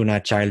mga issue na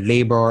child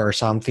labor or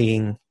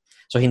something.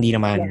 So hindi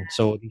naman. Yeah.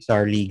 So these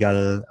are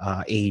legal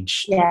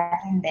age. Yeah,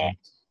 hindi.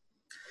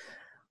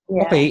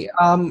 Yeah. Okay.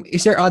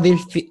 Is there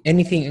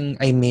anything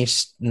I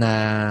missed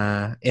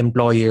na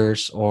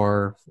employers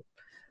or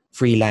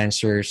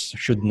freelancers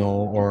should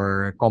know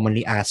or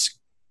commonly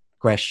asked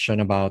question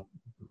about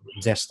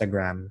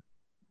Zestagram?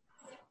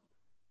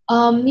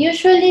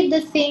 Usually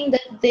the thing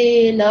that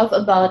they love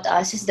about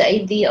us is the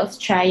idea of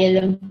trial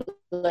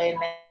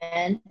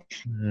employment.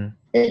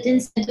 That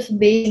instead of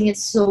basing it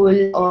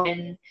solely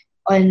on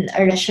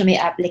a resume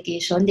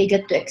application, they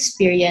get to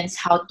experience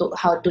how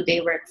do they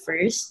work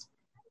first.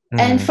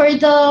 And for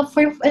the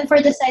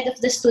side of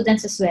the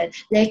students as well,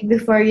 like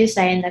before you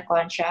sign the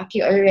contract,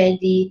 you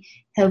already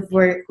have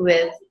worked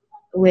with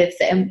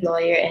the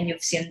employer and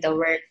you've seen the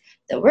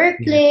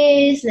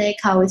workplace,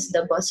 like how is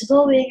the boss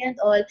going and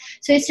all.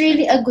 So it's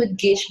really a good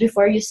gauge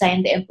before you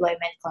sign the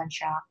employment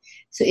contract.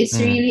 So it's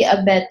really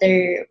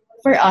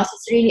for us,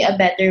 it's really a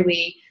better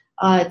way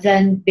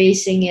than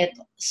basing it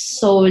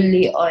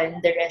solely on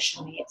the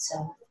resume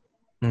itself.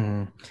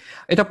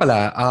 Ito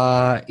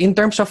pala, in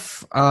terms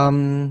of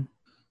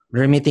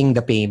remitting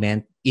the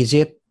payment, is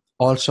it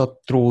also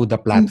through the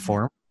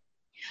platform?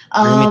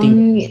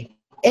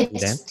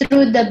 It's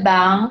through the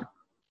bank,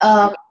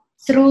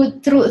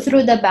 through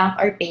the bank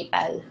or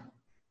PayPal.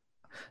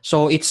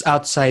 So it's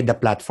outside the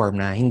platform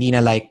na, hindi na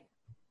like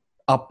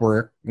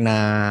Upwork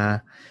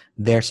na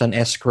there's an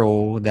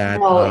escrow that...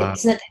 No,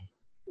 it's not.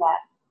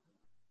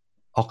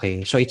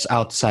 Okay, so it's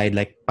outside,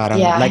 like parang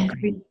like...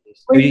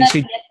 We're not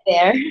yet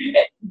there.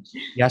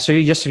 Yeah, so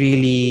you just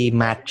really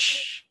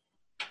match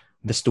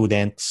the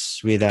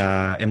students with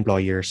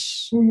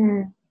employers.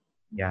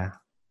 Yeah.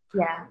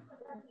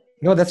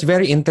 No, that's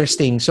very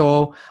interesting.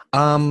 So,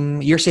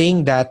 you're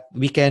saying that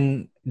this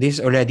is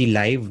already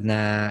live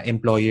na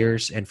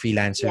employers and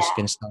freelancers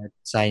can start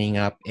signing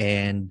up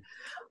and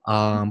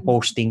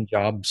posting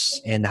jobs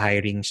and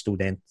hiring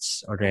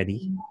students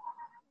already.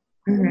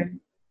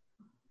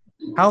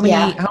 How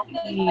many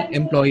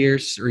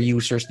employers or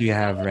users do you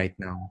have right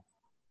now?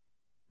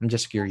 I'm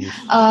just curious.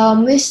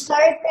 We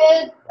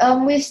started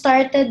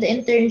the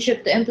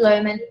internship to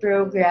employment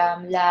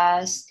program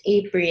last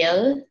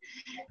April,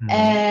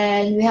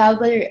 and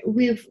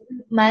we've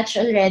matched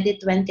already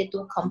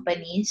 22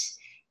 companies,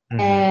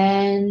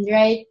 and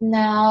right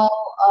now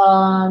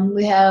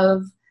we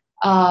had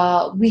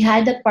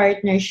a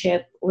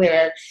partnership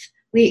with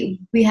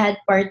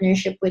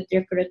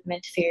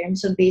recruitment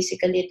firms. So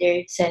basically,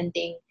 they're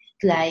sending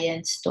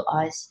clients to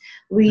us.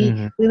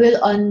 We will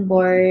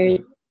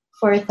onboard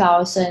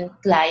 4,000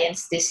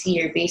 clients this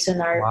year based on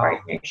our Wow.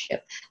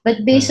 partnership.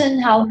 But Mm. based on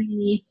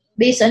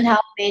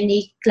how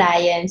many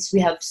clients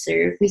we have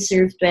served, we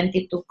serve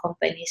 22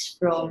 companies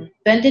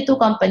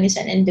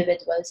and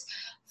individuals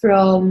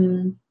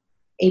from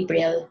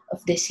April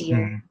of this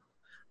year. Mm.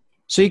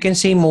 So you can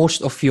say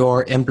most of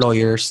your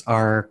employers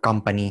are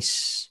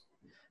companies.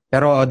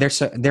 Pero there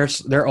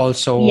are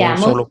also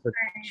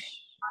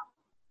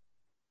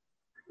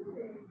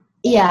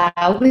Yeah,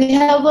 we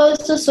have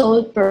also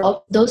sold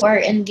prop those who are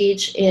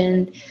engaged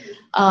in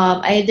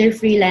either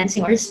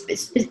freelancing or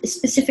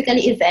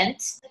specifically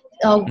events.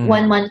 Mm.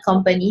 One-man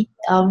company,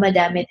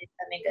 madami din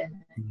kami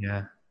ganun.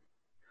 Yeah.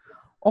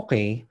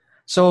 Okay.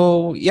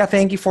 So, yeah,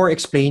 thank you for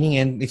explaining,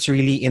 and it's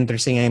really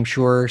interesting. I'm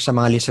sure sa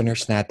mga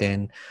listeners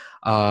natin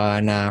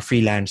na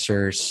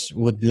freelancers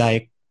would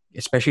like,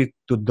 especially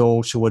to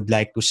those who would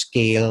like to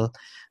scale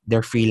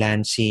their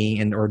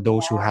freelancing and or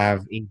those who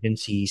have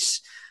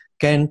agencies,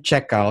 can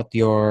check out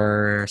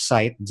your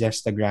site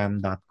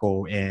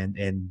zestagram.co and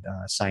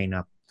sign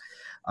up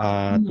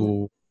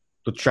Mhm.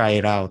 to try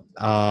it out.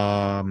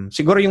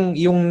 Siguro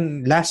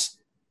yung last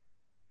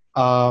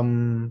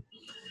um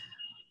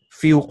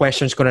few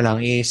questions ko na lang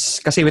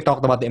is, kasi we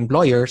talked about the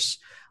employers,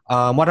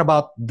 what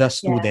about the Yeah.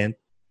 student,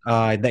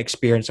 the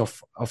experience of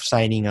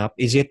signing up?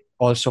 Is it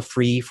also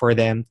free for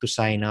them to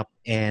sign up?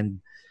 And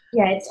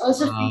Yeah, it's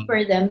also free um,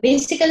 for them.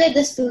 Basically,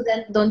 the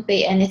student don't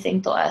pay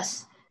anything to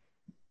us.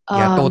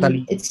 yeah,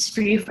 totally. It's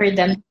free for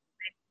them.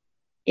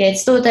 Yeah,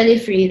 it's totally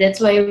free. That's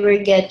why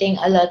we're getting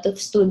a lot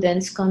of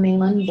students coming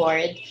on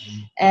board,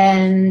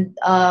 and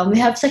we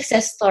have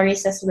success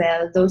stories as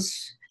well.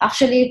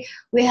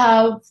 We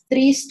have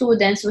 3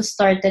 students who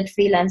started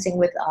freelancing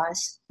with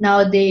us.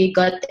 Now they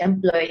got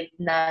employed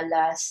na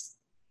last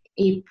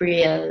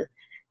April.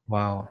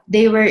 Wow.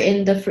 They were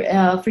in the free.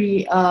 They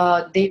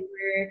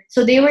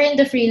were in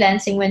the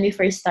freelancing when we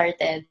first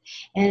started,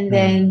 and Mm,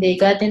 then they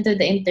got into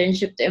the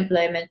internship to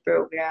employment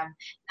program.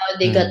 Now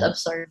they got mm.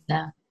 absorbed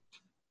na.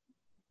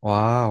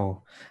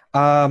 Wow.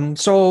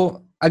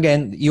 So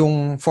again,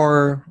 yung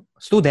for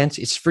students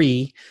it's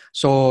free.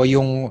 So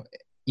Yeah,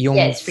 yung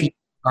it's free. fee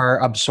are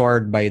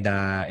absorbed by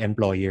the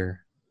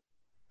employer.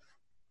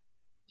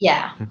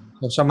 Yeah.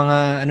 So sa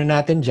mga ano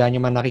natin diyan,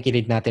 yung mga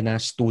nakikinig natin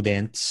na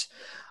students,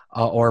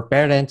 or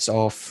parents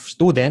of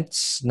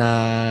students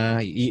na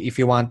if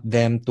you want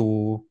them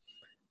to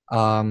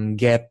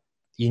get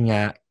yun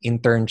nga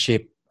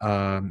internship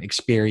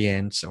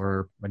experience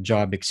or a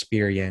job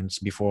experience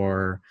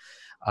before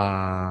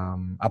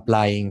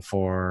applying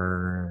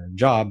for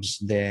jobs,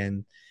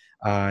 then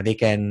they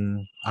can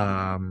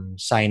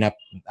sign up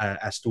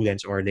as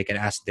students, or they can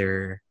ask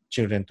their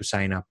children to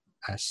sign up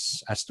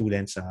as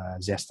students,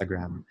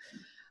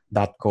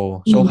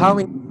 Zestagram.co. So how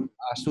many Mhm.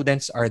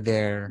 students are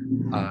there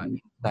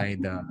inside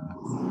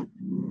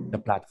the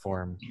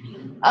platform?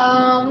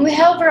 We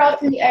have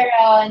roughly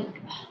around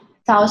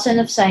 1,000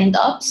 of signed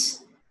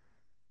ups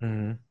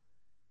Mm,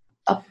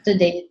 up to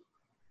date.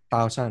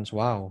 thousands.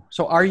 Wow.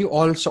 So are you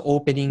also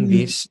opening Mhm.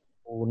 this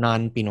to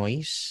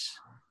non-Pinoys?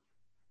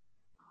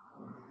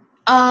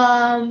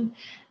 Um,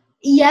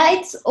 yeah,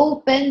 it's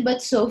open,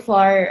 but so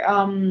far,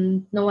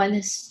 no one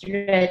has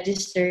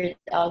registered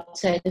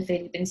outside the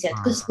Philippines yet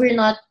because Ah, we're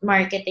not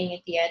marketing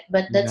it yet.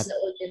 But you're that's not. the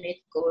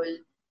ultimate goal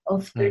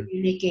of to Mm,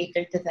 really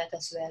cater to that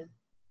as well.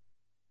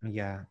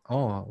 yeah.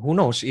 Oh, who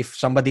knows if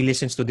somebody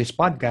listens to this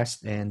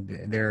podcast and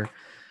they're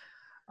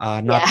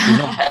not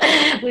Pinoy.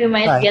 Yeah, we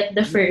might Right. get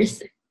the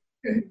first.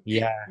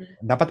 Yeah.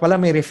 Dapat pala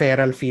may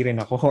referral fee rin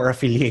ako or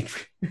affiliate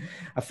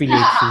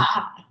fee.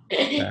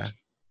 Yeah.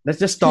 Let's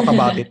just talk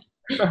about it.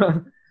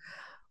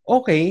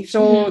 Okay.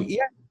 So, Mhm.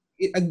 yeah,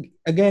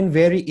 again,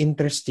 very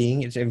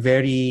interesting. It's a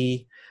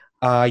very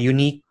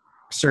unique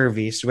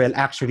service. Well,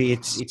 actually,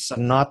 it's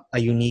not a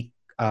unique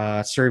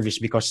service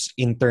because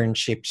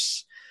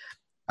internships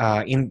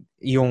in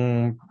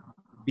yung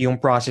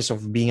process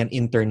of being an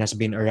intern has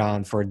been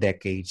around for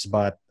decades,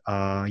 but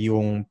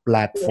yung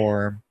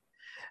platform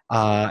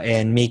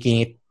and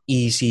making it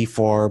easy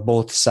for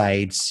both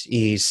sides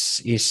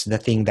is the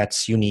thing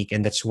that's unique,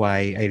 and that's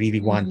why I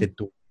really Mhm. wanted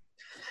to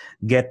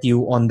get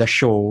you on the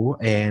show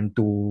and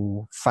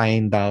to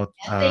find out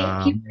Yeah,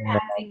 thank you for more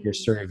about having your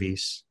me.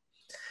 service.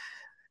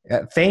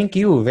 Thank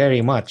you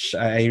very much.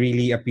 I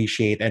really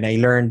appreciate, and I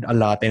learned a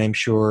lot, and I'm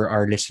sure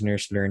our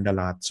listeners learned a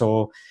lot.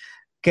 So,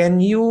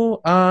 can you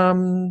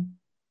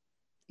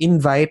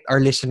invite our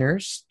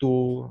listeners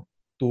to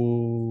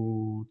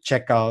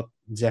check out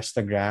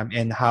Zestagram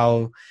and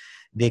how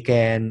they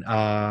can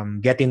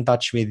get in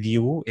touch with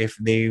you if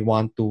they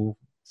want to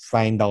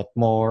find out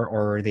more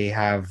or they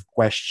have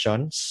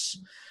questions?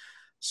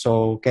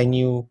 So can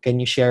you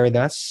share with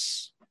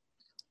us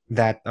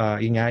that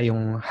yun nga,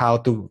 yung how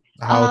to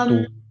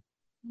Um,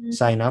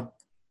 sign up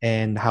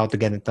and how to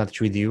get in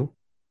touch with you?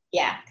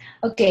 yeah.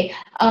 Okay.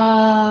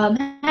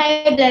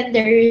 Hi,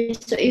 Blender.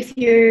 So if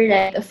you're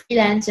like a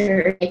freelancer,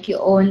 or like you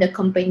own the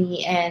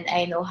company, and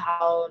I know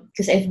how,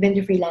 because I've been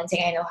to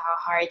freelancing, I know how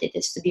hard it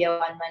is to be a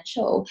one-man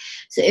show.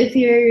 So if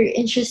you're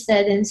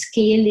interested in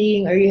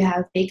scaling or you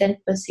have vacant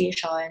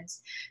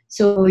positions,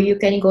 so you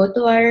can go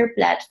to our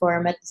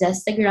platform at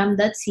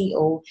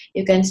zestagram.co.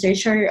 You can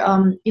search our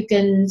you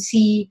can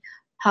see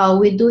how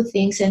we do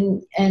things,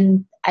 and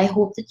I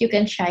hope that you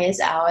can try us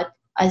out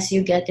as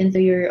you get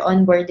into your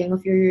onboarding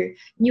of your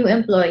new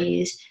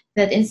employees,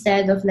 that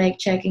instead of like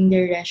checking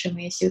their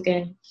resumes, you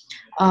can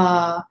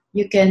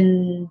you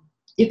can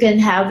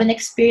have an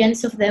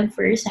experience of them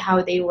first,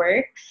 how they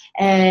work,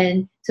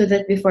 and so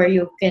that before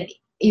you can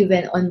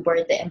even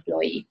onboard the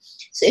employee.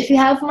 So if you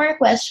have more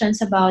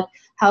questions about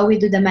how we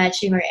do the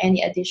matching or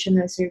any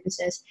additional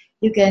services,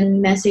 you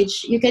can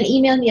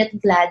email me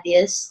at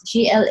Gladys,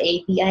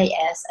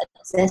 Gladis, at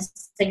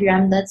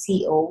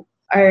zestagram.co,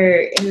 or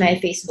in my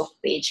Facebook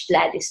page,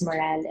 Gladys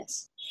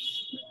Morales.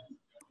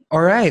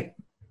 All right.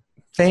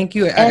 Thank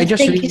you. I And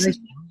just thank you so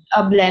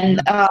realized.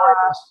 much,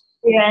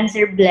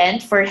 Freelancer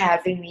Blend, for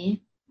having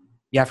me.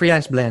 Yeah,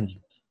 Freelance Blend.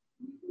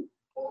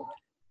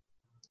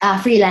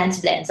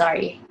 Freelance Blend,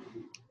 sorry.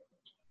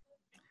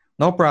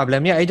 No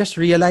problem. Yeah, I just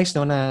realized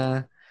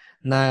no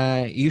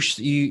you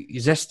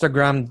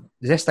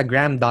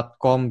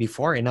Zestagram.com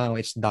before, and now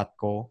it's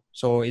 .co.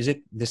 So is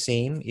it the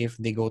same if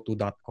they go to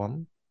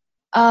 .com?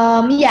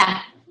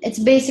 Yeah, it's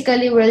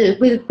basically will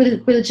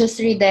just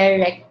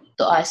redirect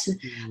to us.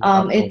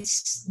 .co.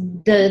 It's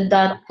the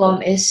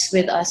 .com is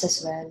with us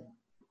as well.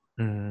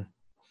 Mm.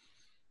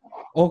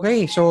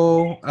 Okay,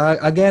 so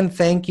again,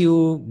 thank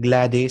you,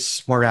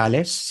 Gladys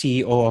Morales,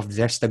 CEO of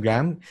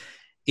Zestagram.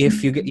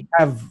 If you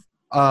have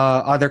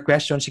other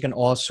questions, you can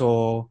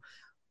also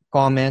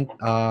comment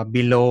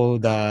below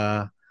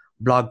the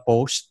blog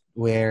post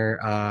where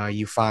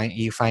you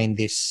find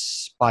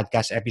this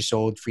podcast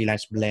episode,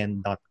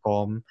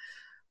 freelanceblend.com,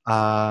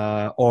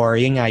 or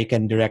yun nga, you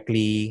can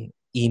directly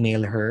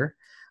email her.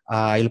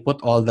 I'll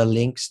put all the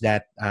links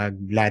that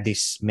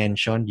Gladys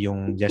mentioned,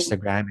 yung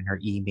Instagram and her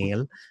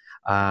email,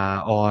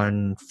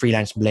 on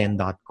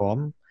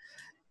freelanceblend.com.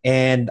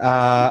 And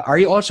are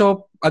you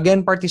also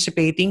again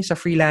participating sa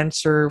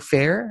Freelancer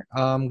Fair,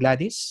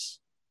 Gladys?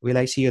 Will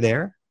I see you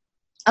there?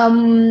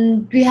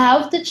 We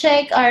have to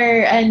check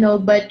our, I know,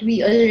 but we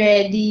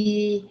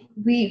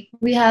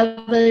have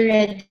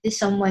already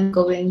someone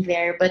going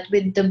there, but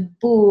with the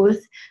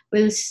booth,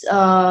 we're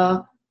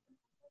still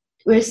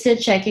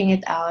checking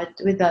it out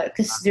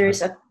because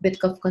there's a bit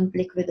of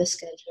conflict with the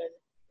schedule.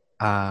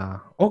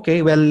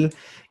 Okay. Well,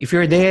 if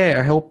you're there,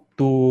 I hope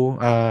to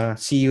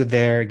see you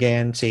there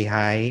again. Say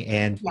hi,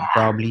 and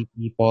probably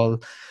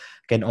people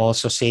can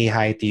also say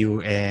hi to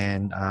you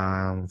and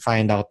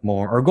find out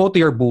more, or go to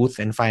your booth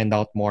and find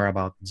out more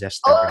about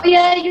Zestagram. Oh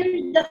yeah,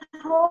 you're the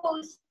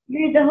host.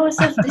 You're the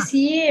host of this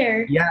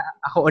year. Yeah,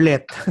 ako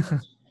ulit.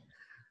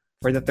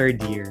 For the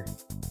third year.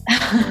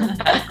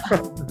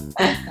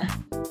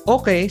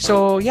 Okay,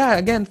 so yeah,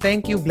 again,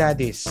 thank you,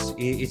 Gladys.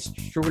 It's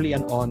truly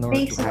an honor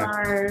Thanks, to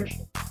have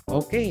you.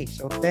 Okay,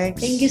 so thanks.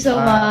 Thank you so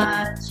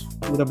much.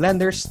 To the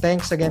Blenders,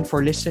 thanks again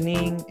for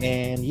listening.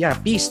 And yeah,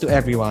 peace to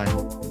everyone.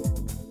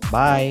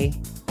 Bye.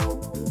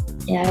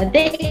 Yeah,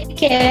 take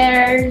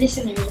care,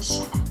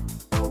 listeners.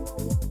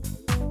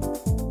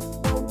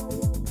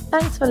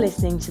 Thanks for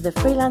listening to the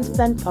Freelance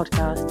Blend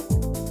podcast.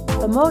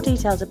 For more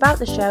details about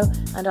the show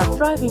and our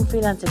thriving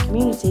freelancer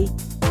community,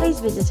 please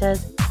visit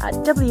us at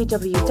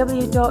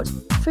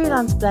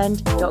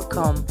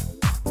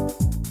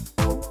www.freelanceblend.com.